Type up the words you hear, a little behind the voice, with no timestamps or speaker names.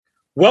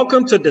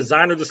Welcome to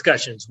Designer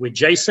Discussions with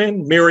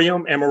Jason,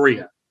 Miriam, and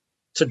Maria.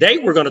 Today,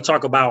 we're going to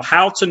talk about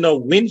how to know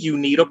when you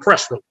need a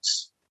press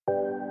release.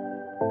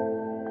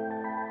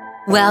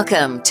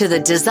 Welcome to the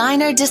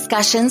Designer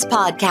Discussions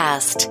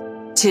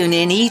podcast. Tune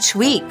in each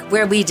week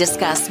where we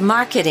discuss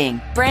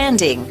marketing,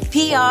 branding,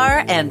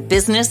 PR, and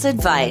business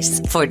advice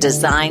for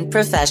design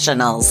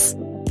professionals.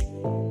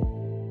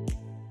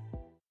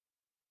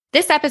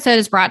 This episode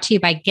is brought to you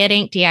by Get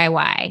Ink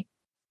DIY.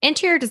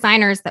 Interior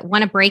designers that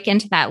want to break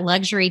into that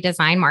luxury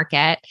design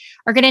market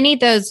are going to need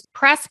those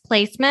press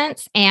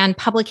placements and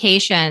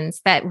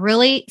publications that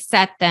really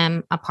set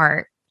them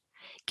apart.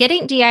 Get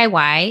Ink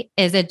DIY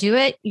is a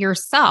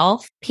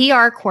do-it-yourself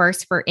PR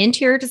course for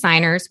interior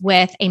designers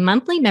with a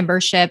monthly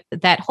membership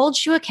that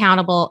holds you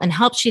accountable and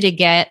helps you to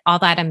get all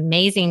that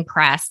amazing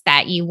press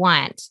that you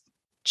want.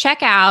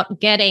 Check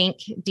out Get Ink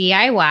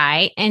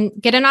DIY and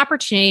get an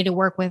opportunity to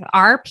work with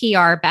our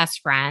PR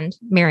best friend,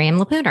 Miriam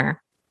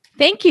Lapuner.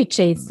 Thank you,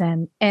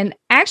 Jason. And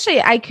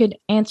actually, I could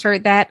answer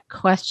that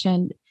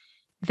question,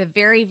 the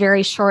very,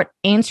 very short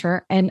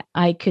answer, and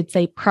I could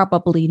say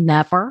probably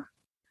never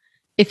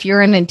if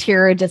you're an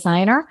interior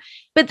designer,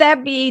 but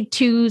that'd be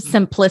too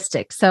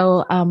simplistic.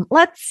 So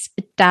let's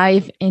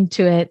dive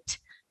into it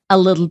a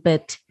little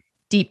bit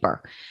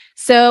deeper.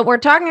 So we're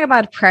talking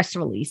about press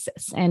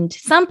releases, and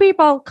some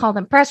people call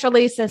them press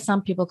releases.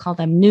 Some people call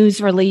them news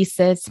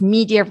releases,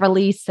 media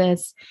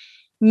releases.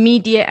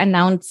 Media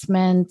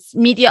announcements,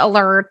 media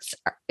alerts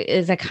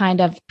is a kind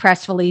of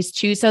press release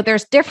too. So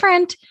there's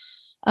different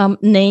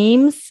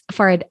names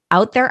for it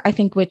out there, I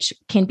think, which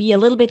can be a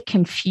little bit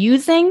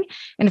confusing.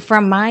 And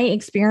from my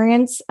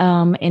experience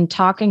in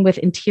talking with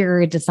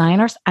interior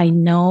designers, I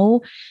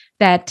know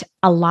that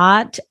a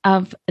lot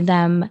of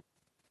them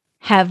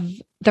have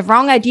the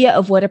wrong idea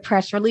of what a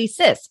press release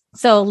is.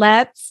 So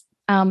let's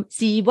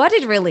see what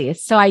it really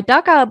is. So I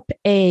dug up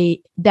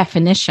a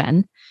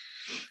definition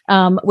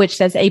which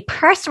says a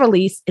press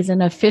release is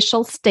an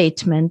official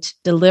statement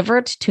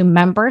delivered to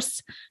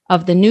members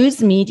of the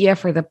news media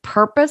for the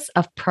purpose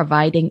of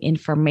providing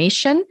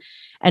information,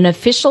 an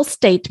official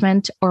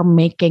statement, or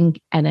making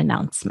an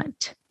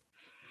announcement.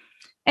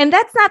 And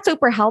that's not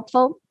super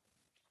helpful,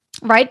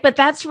 right? But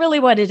that's really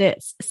what it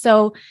is.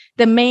 So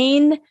the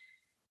main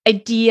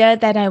idea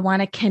that I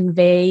want to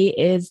convey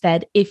is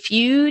that if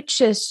you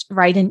just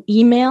write an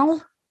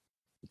email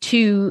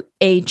to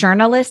a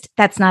journalist,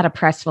 that's not a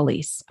press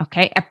release.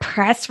 Okay. A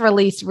press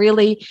release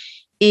really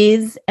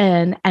is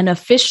an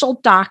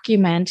official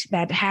document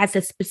that has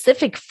a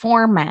specific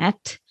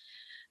format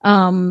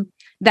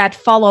that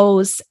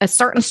follows a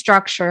certain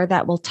structure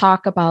that we'll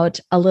talk about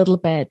a little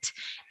bit,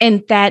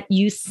 and that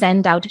you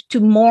send out to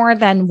more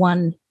than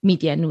one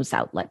media news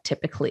outlet.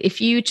 Typically,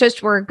 if you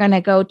just were going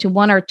to go to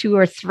one or two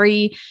or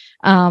three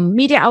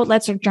media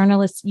outlets or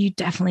journalists, you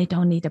definitely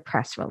don't need a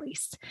press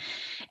release.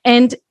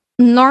 And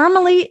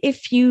normally,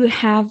 if you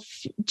have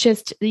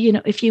just,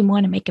 if you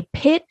want to make a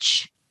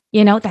pitch,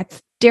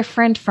 that's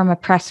different from a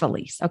press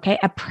release. Okay.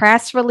 A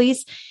press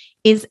release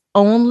is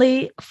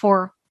only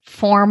for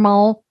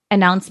formal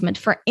announcement.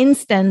 For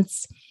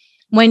instance,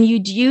 when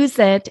you'd use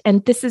it,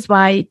 and this is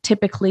why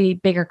typically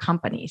bigger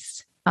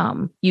companies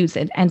use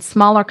it and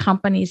smaller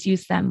companies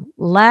use them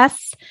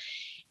less,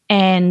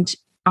 and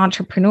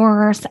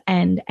entrepreneurs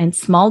and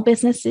small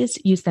businesses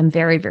use them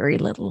very, very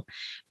little.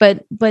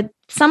 But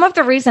some of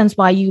the reasons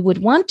why you would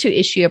want to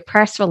issue a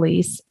press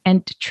release,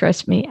 and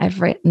trust me, I've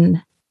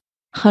written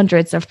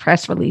hundreds of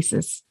press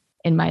releases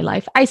in my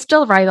life. I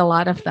still write a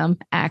lot of them,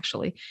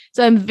 actually.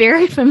 So I'm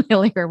very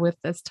familiar with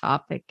this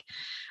topic.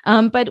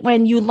 But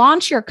when you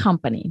launch your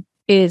company,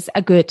 it's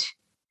a good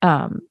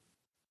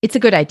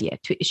idea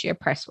to issue a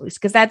press release,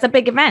 because that's a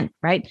big event,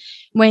 right?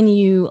 When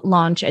you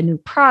launch a new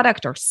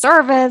product or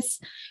service,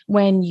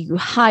 when you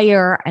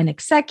hire an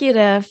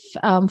executive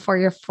for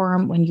your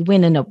firm, when you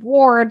win an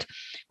award,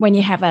 when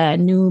you have a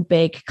new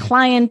big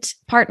client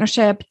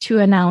partnership to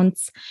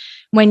announce,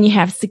 when you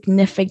have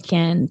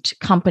significant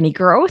company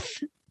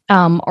growth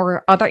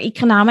or other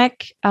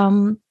economic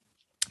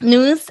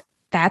news,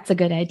 that's a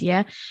good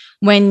idea.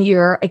 When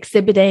you're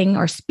exhibiting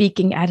or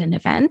speaking at an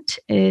event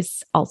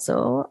is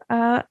also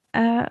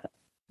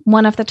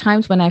one of the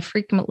times when I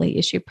frequently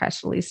issue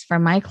press release for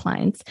my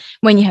clients.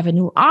 When you have a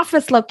new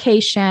office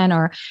location,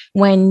 or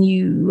when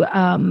you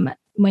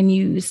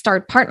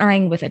start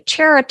partnering with a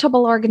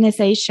charitable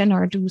organization,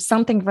 or do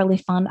something really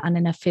fun on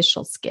an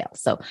official scale.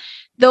 So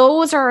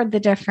those are the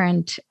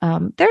different,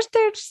 there's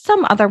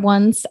some other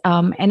ones.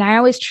 And I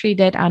always treat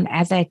it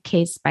as a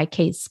case by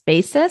case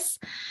basis.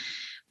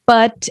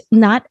 But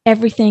not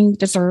everything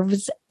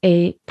deserves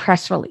a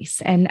press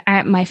release. And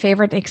my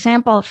favorite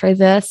example for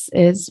this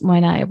is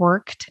when I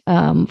worked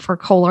for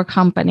Kohler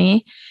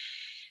Company.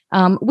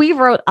 We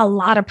wrote a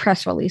lot of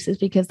press releases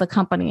because the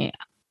company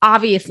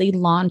obviously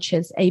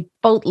launches a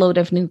boatload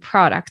of new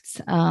products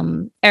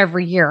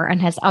every year and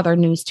has other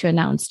news to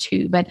announce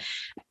too. But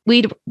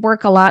we'd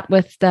work a lot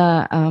with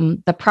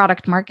the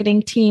product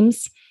marketing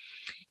teams,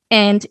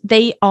 and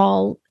they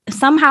all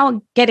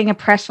somehow getting a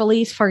press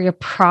release for your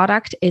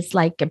product is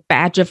like a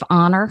badge of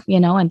honor,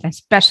 and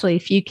especially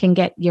if you can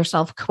get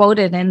yourself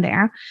quoted in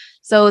there.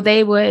 So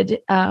they would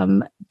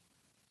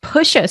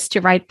push us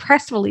to write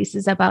press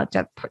releases about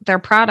their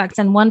products.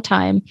 And one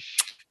time,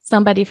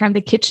 somebody from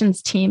the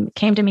kitchens team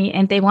came to me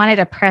and they wanted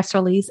a press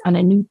release on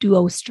a new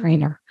Duo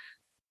strainer.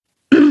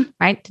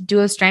 Right? The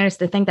Duo strainer is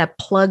the thing that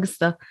plugs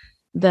the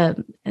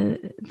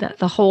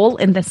hole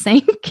in the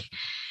sink.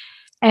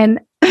 And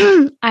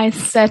I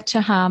said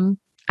to him,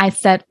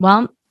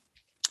 well,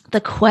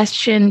 the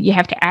question you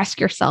have to ask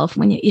yourself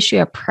when you issue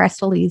a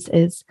press release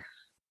is,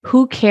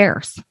 who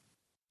cares?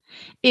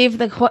 If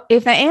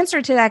the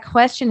answer to that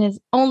question is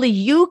only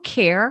you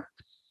care,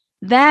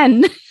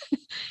 then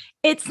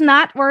it's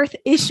not worth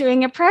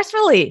issuing a press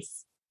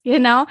release,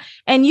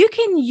 and you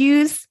can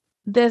use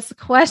this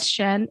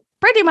question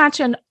pretty much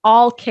in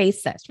all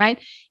cases, right?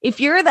 If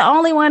you're the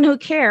only one who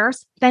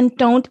cares, then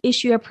don't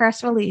issue a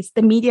press release.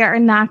 The media are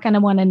not going to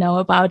want to know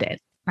about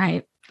it,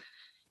 right?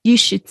 You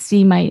should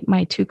see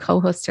my two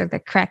co-hosts are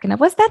cracking up.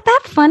 Was that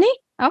funny?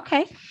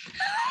 Okay.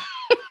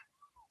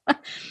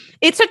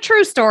 It's a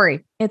true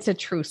story. It's a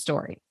true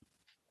story.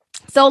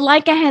 So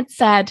like I had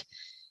said,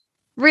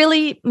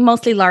 really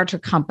mostly larger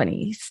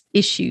companies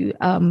issue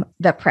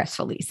the press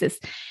releases.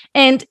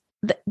 And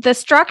the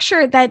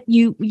structure that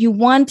you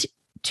want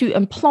to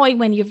employ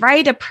when you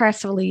write a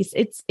press release,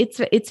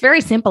 it's very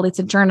simple. It's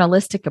a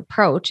journalistic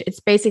approach. It's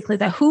basically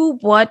the who,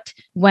 what,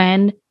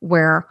 when,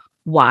 where,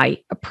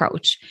 why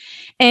approach.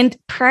 And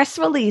press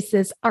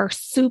releases are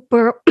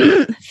super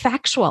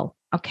factual,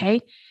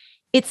 okay?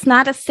 It's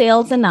not a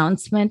sales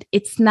announcement.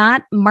 It's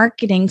not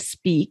marketing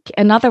speak.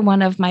 Another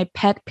one of my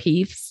pet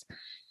peeves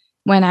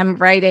when I'm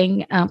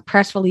writing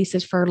press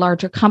releases for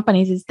larger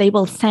companies is they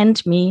will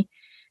send me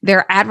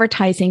their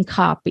advertising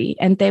copy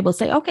and they will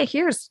say, okay,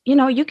 here's,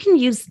 you can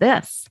use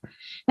this. And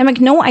I'm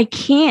like, no, I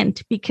can't,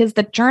 because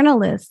the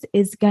journalist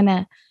is going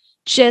to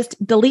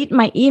just delete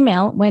my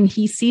email when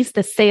he sees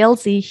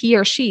he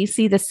or she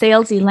see the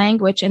salesy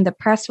language in the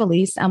press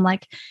release. I'm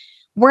like,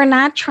 we're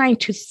not trying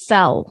to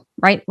sell,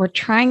 right? We're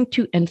trying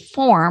to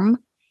inform.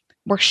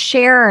 We're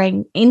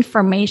sharing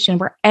information.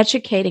 We're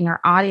educating our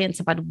audience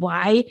about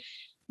why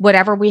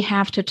whatever we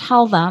have to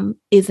tell them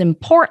is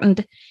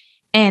important.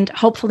 And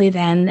hopefully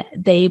then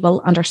they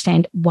will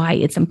understand why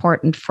it's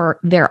important for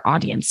their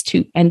audience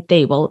too. And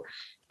they will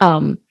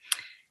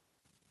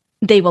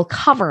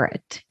cover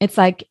it. It's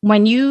like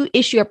when you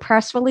issue a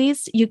press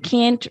release,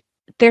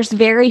 there's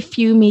very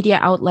few media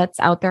outlets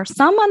out there.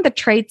 Some on the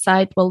trade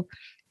side will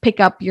pick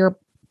up your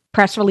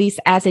press release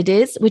as it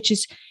is, which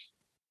is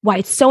why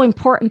it's so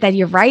important that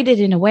you write it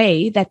in a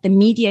way that the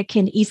media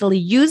can easily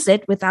use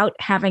it without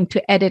having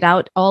to edit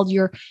out all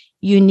your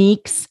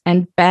uniques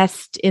and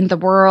best in the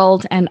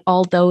world and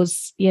all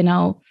those,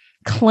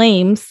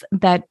 claims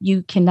that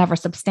you can never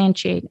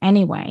substantiate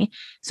anyway.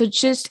 So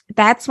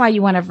that's why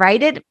you want to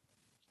write it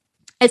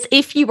as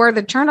if you were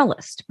the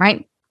journalist,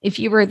 right? If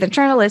you were the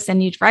journalist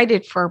and you'd write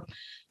it for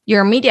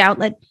your media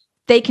outlet,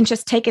 they can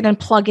just take it and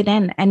plug it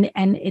in and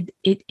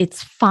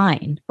it's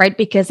fine, right?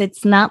 Because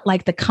it's not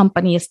like the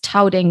company is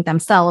touting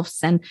themselves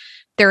and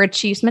their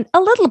achievement a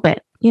little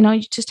bit, you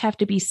just have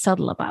to be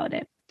subtle about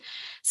it.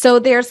 So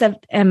there's a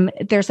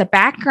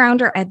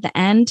backgrounder at the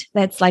end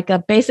that's like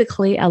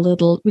basically a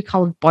little, we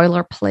call it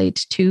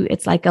boilerplate too.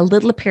 It's like a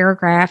little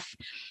paragraph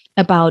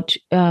about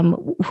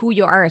who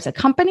you are as a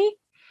company.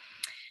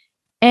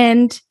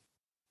 And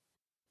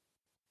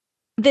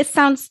this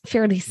sounds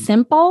fairly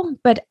simple,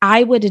 but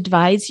I would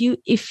advise you,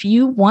 if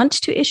you want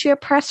to issue a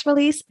press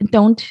release,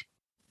 don't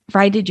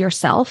write it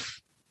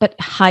yourself, but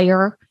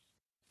hire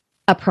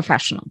a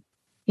professional,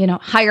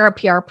 hire a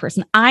PR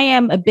person. I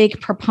am a big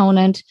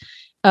proponent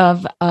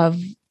of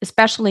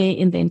especially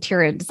in the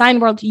interior design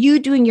world, you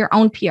doing your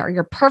own PR.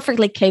 You're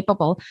perfectly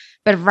capable,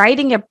 but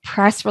writing a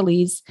press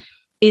release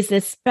is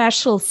a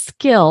special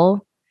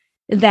skill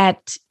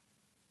that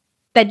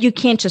you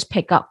can't just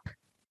pick up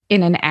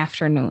in an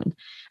afternoon.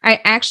 I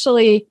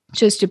actually,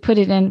 just to put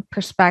it in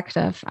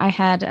perspective, I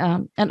had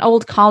an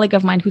old colleague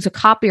of mine who's a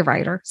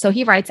copywriter. So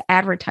he writes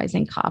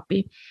advertising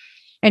copy,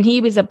 and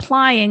he was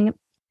applying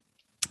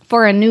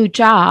for a new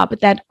job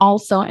that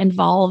also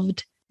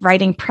involved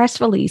writing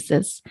press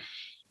releases.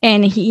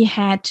 And he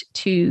had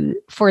to,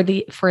 for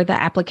the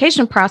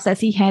application process,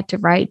 he had to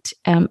write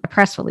a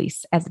press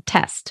release as a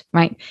test,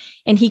 right?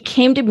 And he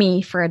came to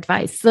me for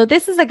advice. So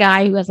this is a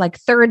guy who has like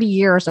 30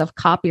 years of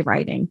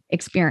copywriting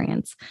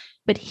experience,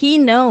 but he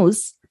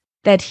knows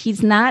that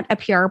he's not a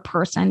PR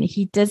person.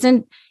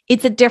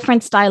 It's a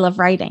different style of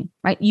writing,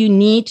 right? You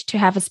need to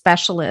have a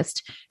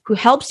specialist who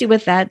helps you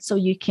with that so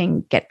you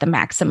can get the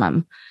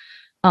maximum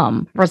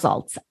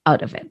results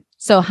out of it.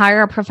 So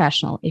hire a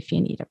professional if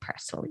you need a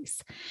press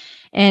release.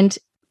 And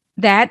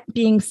that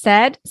being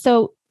said,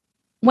 so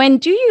when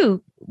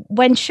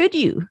should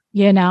you,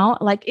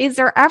 is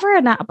there ever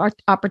an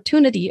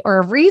opportunity or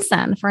a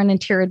reason for an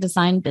interior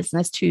design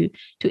business to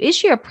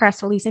issue a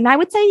press release? And I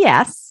would say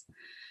yes.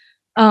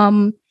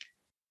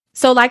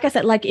 So like I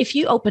said, like if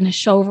you open a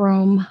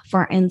showroom,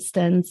 for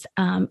instance,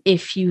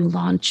 if you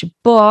launch a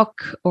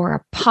book or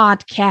a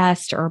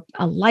podcast or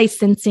a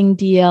licensing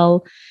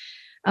deal,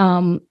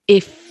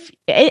 if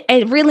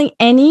really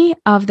any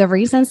of the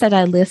reasons that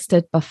I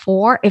listed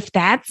before, if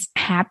that's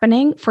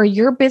happening for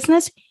your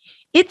business,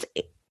 it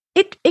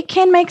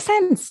can make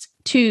sense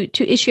to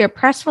issue a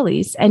press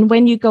release. And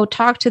when you go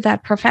talk to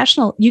that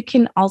professional, you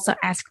can also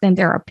ask them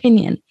their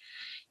opinion.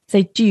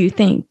 Say, do you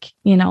think,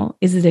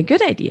 is it a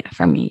good idea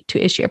for me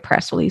to issue a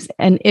press release?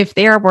 And if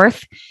they are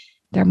worth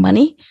their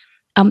money,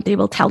 they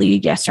will tell you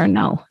yes or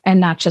no, and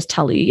not just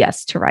tell you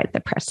yes to write the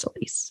press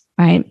release,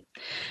 right?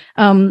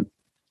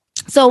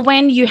 So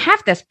when you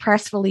have this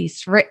press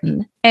release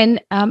written,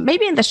 and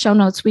maybe in the show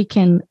notes, we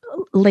can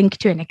link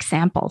to an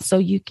example so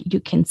you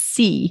can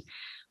see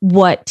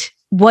what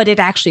it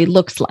actually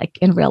looks like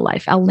in real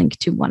life. I'll link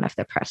to one of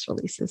the press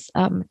releases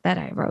that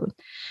I wrote.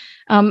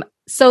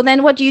 So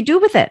then what do you do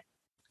with it?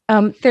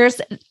 There's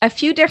a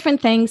few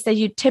different things that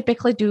you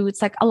typically do.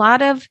 It's like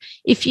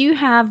if you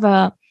have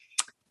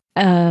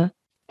a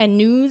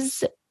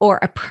news or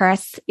a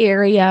press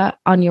area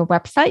on your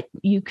website,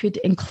 you could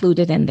include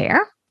it in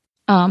there.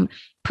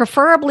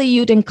 Preferably,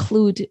 you'd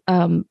include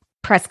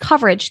press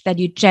coverage that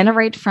you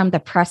generate from the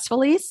press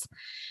release,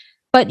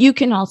 but you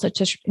can also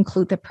just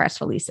include the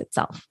press release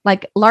itself.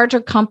 Like larger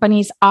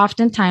companies,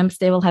 oftentimes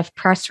they will have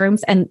press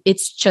rooms and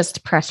it's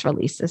just press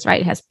releases,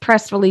 right? It has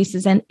press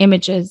releases and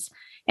images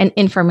and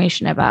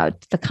information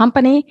about the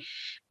company,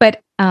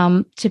 but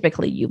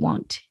typically you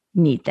won't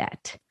need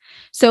that.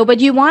 So, but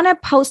you want to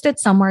post it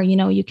somewhere,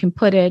 you can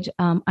put it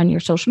on your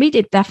social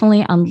media,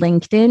 definitely on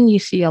LinkedIn. You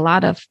see a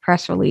lot of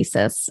press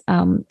releases.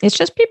 It's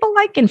just people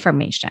like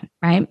information,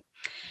 right?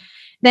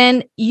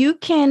 Then you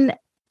can,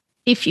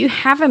 if you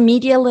have a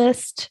media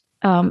list,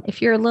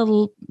 if you're a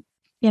little,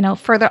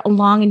 further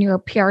along in your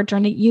PR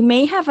journey, you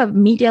may have a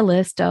media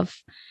list of,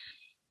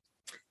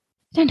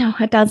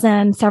 a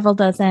dozen, several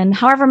dozen,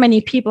 however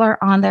many people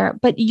are on there,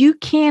 but you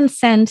can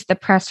send the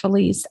press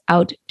release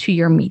out to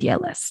your media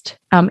list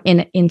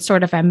in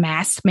sort of a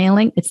mass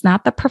mailing. It's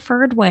not the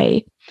preferred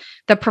way.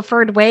 The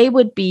preferred way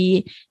would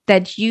be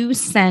that you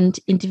send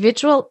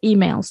individual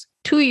emails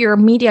to your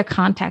media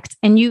contacts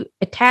and you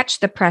attach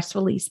the press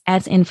release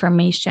as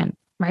information,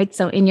 right?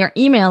 So in your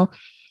email,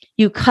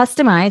 you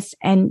customize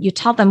and you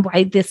tell them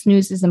why this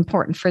news is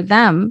important for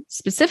them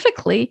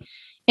specifically,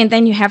 and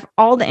then you have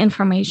all the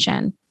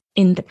information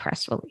in the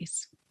press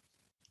release.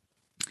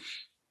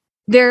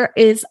 There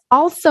is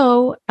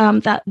also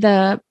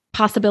the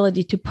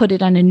possibility to put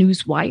it on a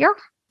news wire,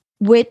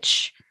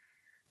 which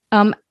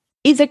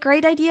is a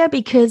great idea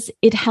because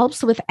it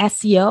helps with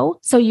SEO.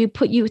 So you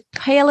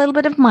pay a little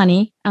bit of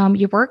money.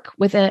 You work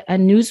with a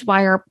news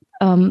wire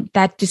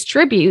that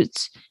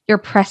distributes your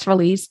press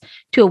release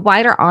to a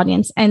wider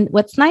audience. And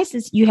what's nice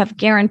is you have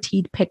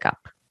guaranteed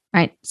pickup,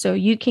 right? So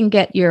you can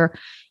get your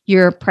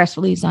press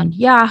release on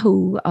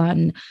Yahoo,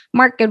 on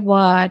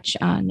MarketWatch,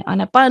 on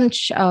a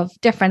bunch of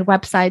different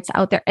websites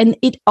out there, and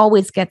it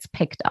always gets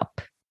picked up,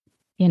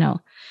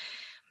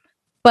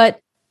 But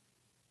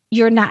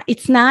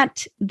it's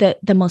not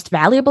the most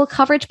valuable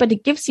coverage, but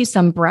it gives you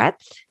some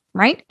breadth,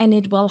 right? And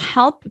it will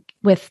help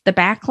with the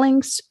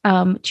backlinks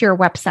to your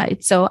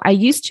website. So I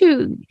used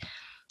to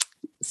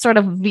sort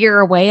of veer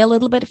away a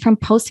little bit from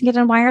posting it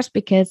on wires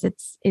because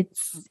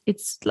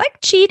it's like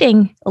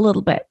cheating a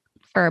little bit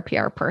for a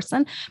PR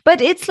person,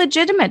 but it's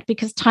legitimate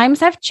because times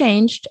have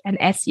changed and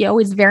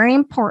SEO is very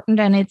important.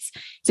 And it's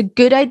a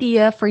good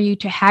idea for you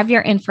to have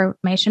your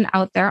information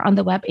out there on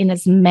the web in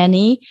as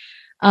many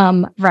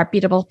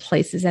reputable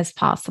places as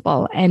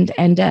possible. And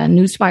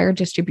newswire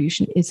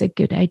distribution is a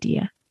good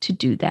idea to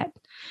do that.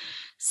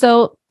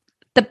 So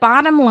the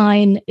bottom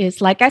line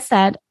is, like I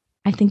said,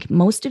 I think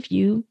most of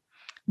you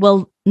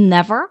will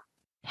never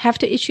have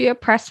to issue a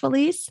press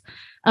release.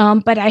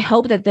 But I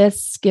hope that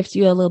this gives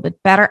you a little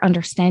bit better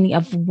understanding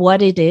of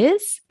what it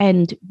is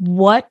and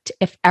what,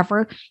 if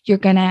ever, you're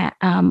going to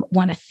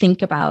want to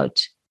think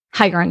about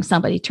hiring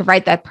somebody to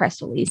write that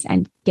press release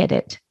and get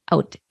it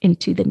out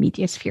into the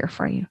media sphere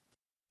for you.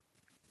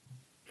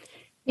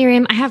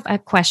 Miriam, I have a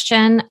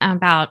question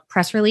about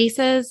press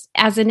releases.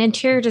 As an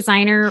interior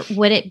designer,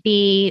 would it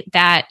be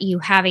that you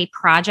have a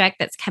project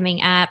that's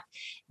coming up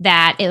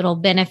that it'll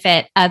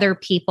benefit other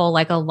people,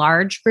 like a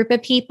large group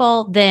of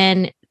people?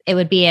 Then it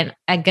would be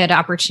a good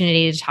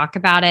opportunity to talk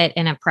about it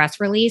in a press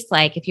release.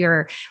 Like if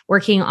you're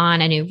working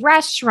on a new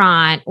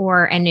restaurant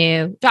or a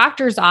new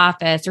doctor's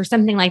office or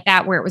something like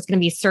that, where it was going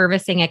to be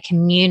servicing a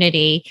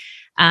community,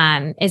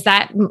 is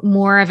that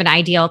more of an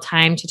ideal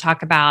time to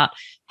talk about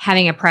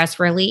having a press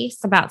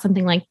release about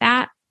something like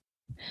that?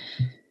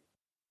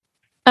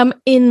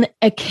 In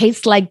a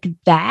case like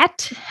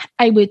that,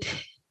 I'd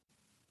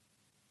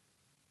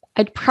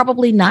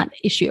probably not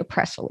issue a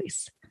press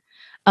release.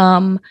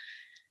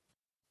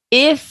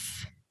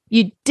 If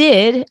you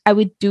did, I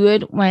would do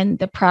it when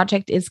the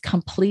project is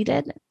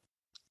completed.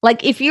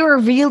 Like if you're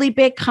a really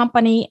big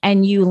company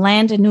and you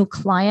land a new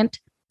client,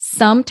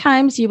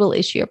 sometimes you will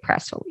issue a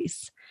press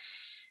release.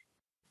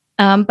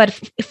 But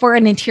for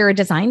an interior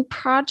design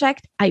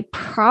project, I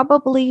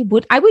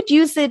would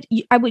use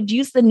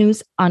the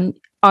news on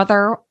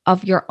other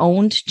of your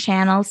own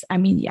channels. I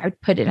mean, I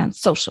would put it on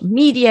social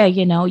media,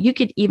 you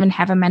could even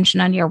have a mention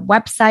on your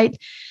website.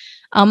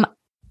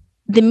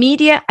 The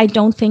media, I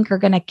don't think are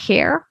going to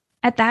care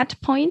at that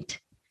point.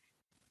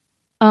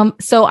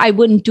 So I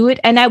wouldn't do it.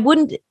 And I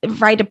wouldn't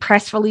write a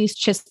press release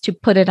just to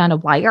put it on a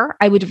wire.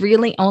 I would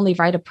really only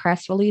write a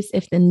press release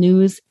if the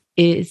news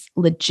is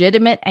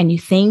legitimate and you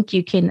think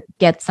you can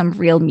get some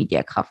real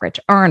media coverage,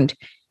 earned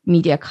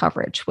media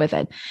coverage with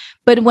it.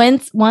 But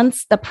once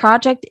the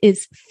project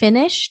is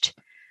finished,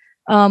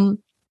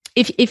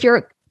 if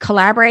you're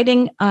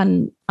collaborating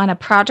on a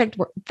project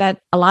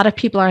that a lot of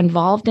people are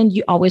involved in,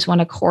 you always want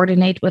to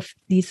coordinate with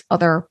these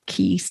other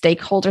key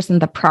stakeholders in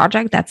the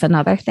project. That's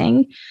another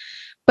thing.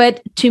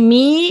 But to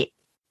me,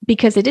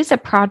 because it is a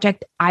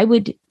project, I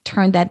would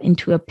turn that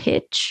into a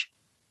pitch,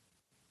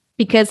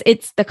 because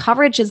the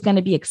coverage is going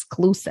to be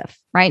exclusive,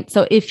 right?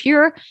 So if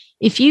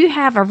you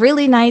have a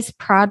really nice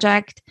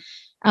project,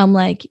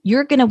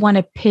 you're going to want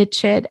to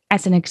pitch it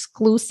as an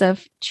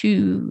exclusive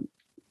to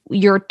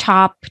your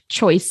top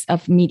choice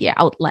of media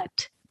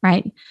outlet,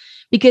 right?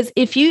 Because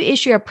if you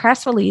issue a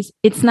press release,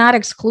 it's not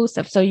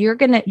exclusive. So you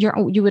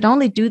would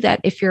only do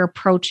that if you're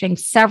approaching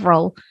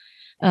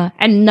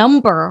a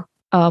number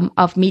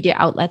of media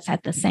outlets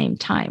at the same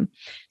time.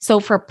 So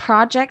for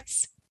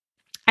projects,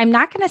 I'm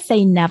not going to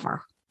say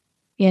never,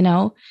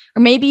 or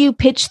maybe you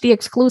pitch the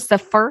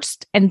exclusive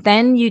first and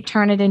then you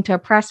turn it into a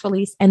press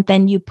release and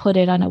then you put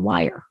it on a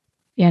wire,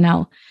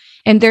 and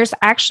there's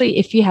actually,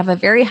 if you have a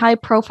very high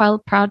profile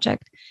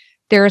project,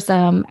 there's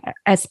a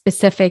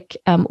specific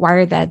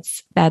wire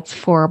that's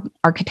for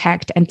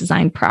architect and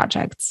design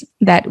projects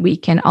that we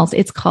can also,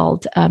 it's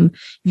called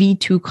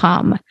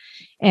V2Com.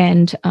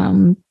 And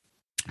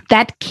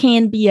that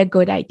can be a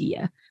good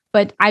idea,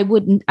 but I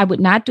would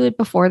not do it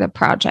before the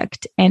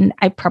project. And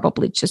I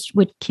probably just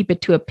would keep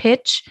it to a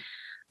pitch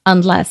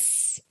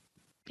unless,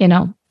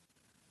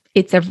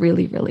 it's a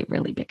really, really,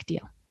 really big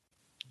deal.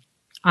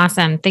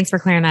 Awesome. Thanks for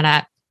clearing that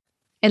up.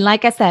 And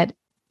like I said,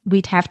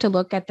 we'd have to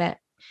look at that.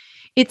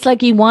 It's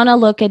like you want to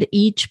look at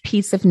each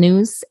piece of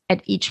news,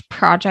 at each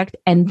project,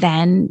 and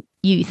then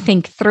you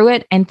think through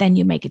it and then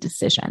you make a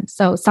decision.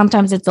 So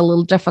sometimes it's a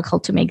little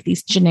difficult to make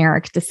these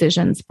generic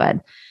decisions, but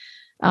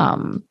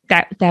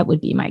that would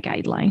be my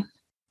guideline.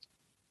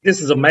 This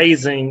is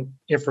amazing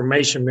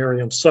information,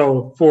 Miriam.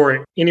 So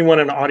for anyone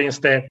in the audience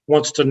that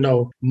wants to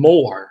know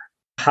more,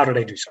 how do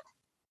they do so?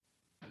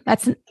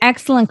 That's an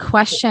excellent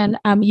question.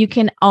 You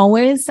can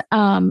always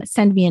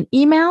send me an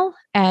email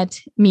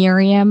at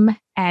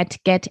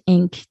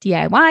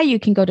Miriam@GetInkDIY. You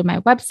can go to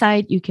my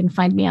website. You can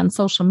find me on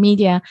social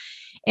media.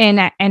 And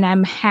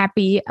I'm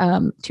happy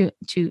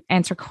to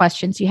answer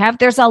questions you have.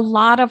 There's a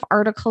lot of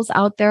articles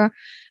out there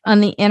on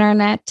the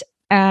internet.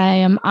 I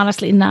am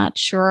honestly not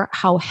sure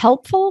how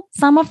helpful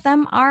some of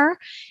them are.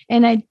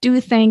 And I do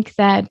think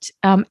that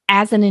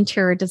as an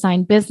interior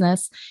design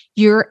business,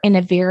 you're in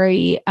a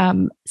very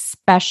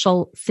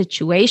special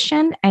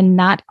situation and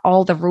not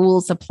all the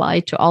rules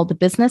apply to all the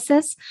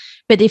businesses.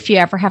 But if you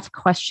ever have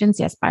questions,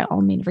 yes, by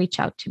all means, reach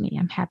out to me.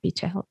 I'm happy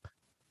to help.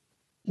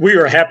 We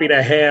are happy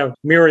to have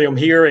Miriam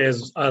here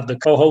as the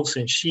co-host,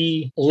 and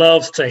she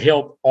loves to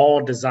help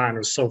all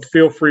designers. So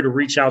feel free to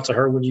reach out to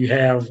her when you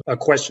have a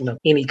question of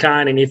any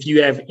kind. And if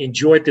you have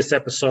enjoyed this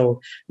episode,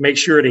 make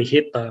sure to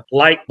hit the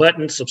like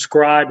button,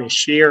 subscribe, and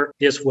share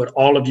this with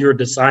all of your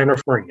designer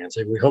friends.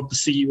 And we hope to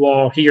see you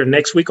all here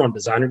next week on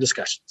Designer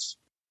Discussions.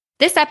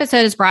 This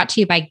episode is brought to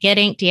you by Get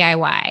Ink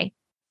DIY.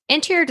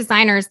 Interior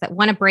designers that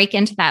want to break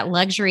into that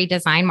luxury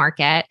design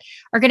market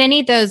are going to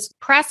need those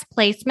press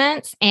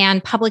placements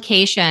and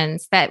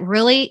publications that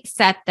really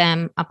set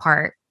them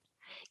apart.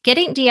 Get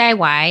Ink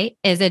DIY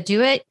is a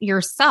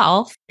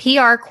do-it-yourself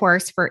PR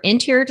course for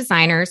interior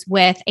designers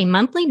with a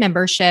monthly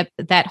membership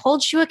that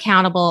holds you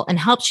accountable and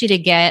helps you to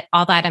get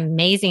all that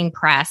amazing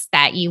press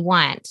that you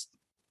want.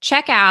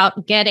 Check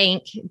out Get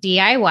Ink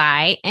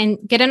DIY and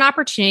get an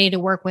opportunity to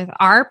work with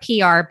our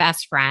PR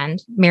best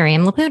friend,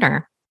 Miriam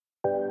Lapuner.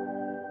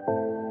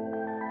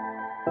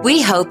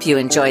 We hope you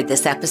enjoyed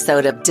this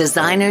episode of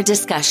Designer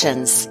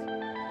Discussions.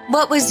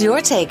 What was your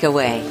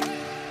takeaway?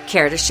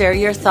 Care to share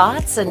your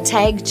thoughts and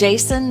tag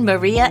Jason,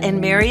 Maria,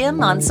 and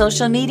Miriam on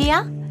social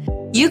media?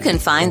 You can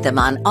find them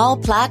on all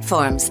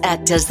platforms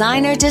at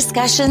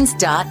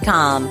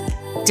designerdiscussions.com.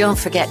 Don't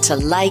forget to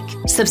like,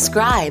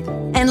 subscribe,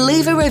 and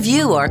leave a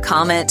review or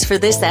comment for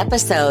this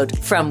episode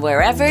from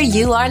wherever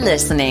you are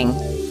listening.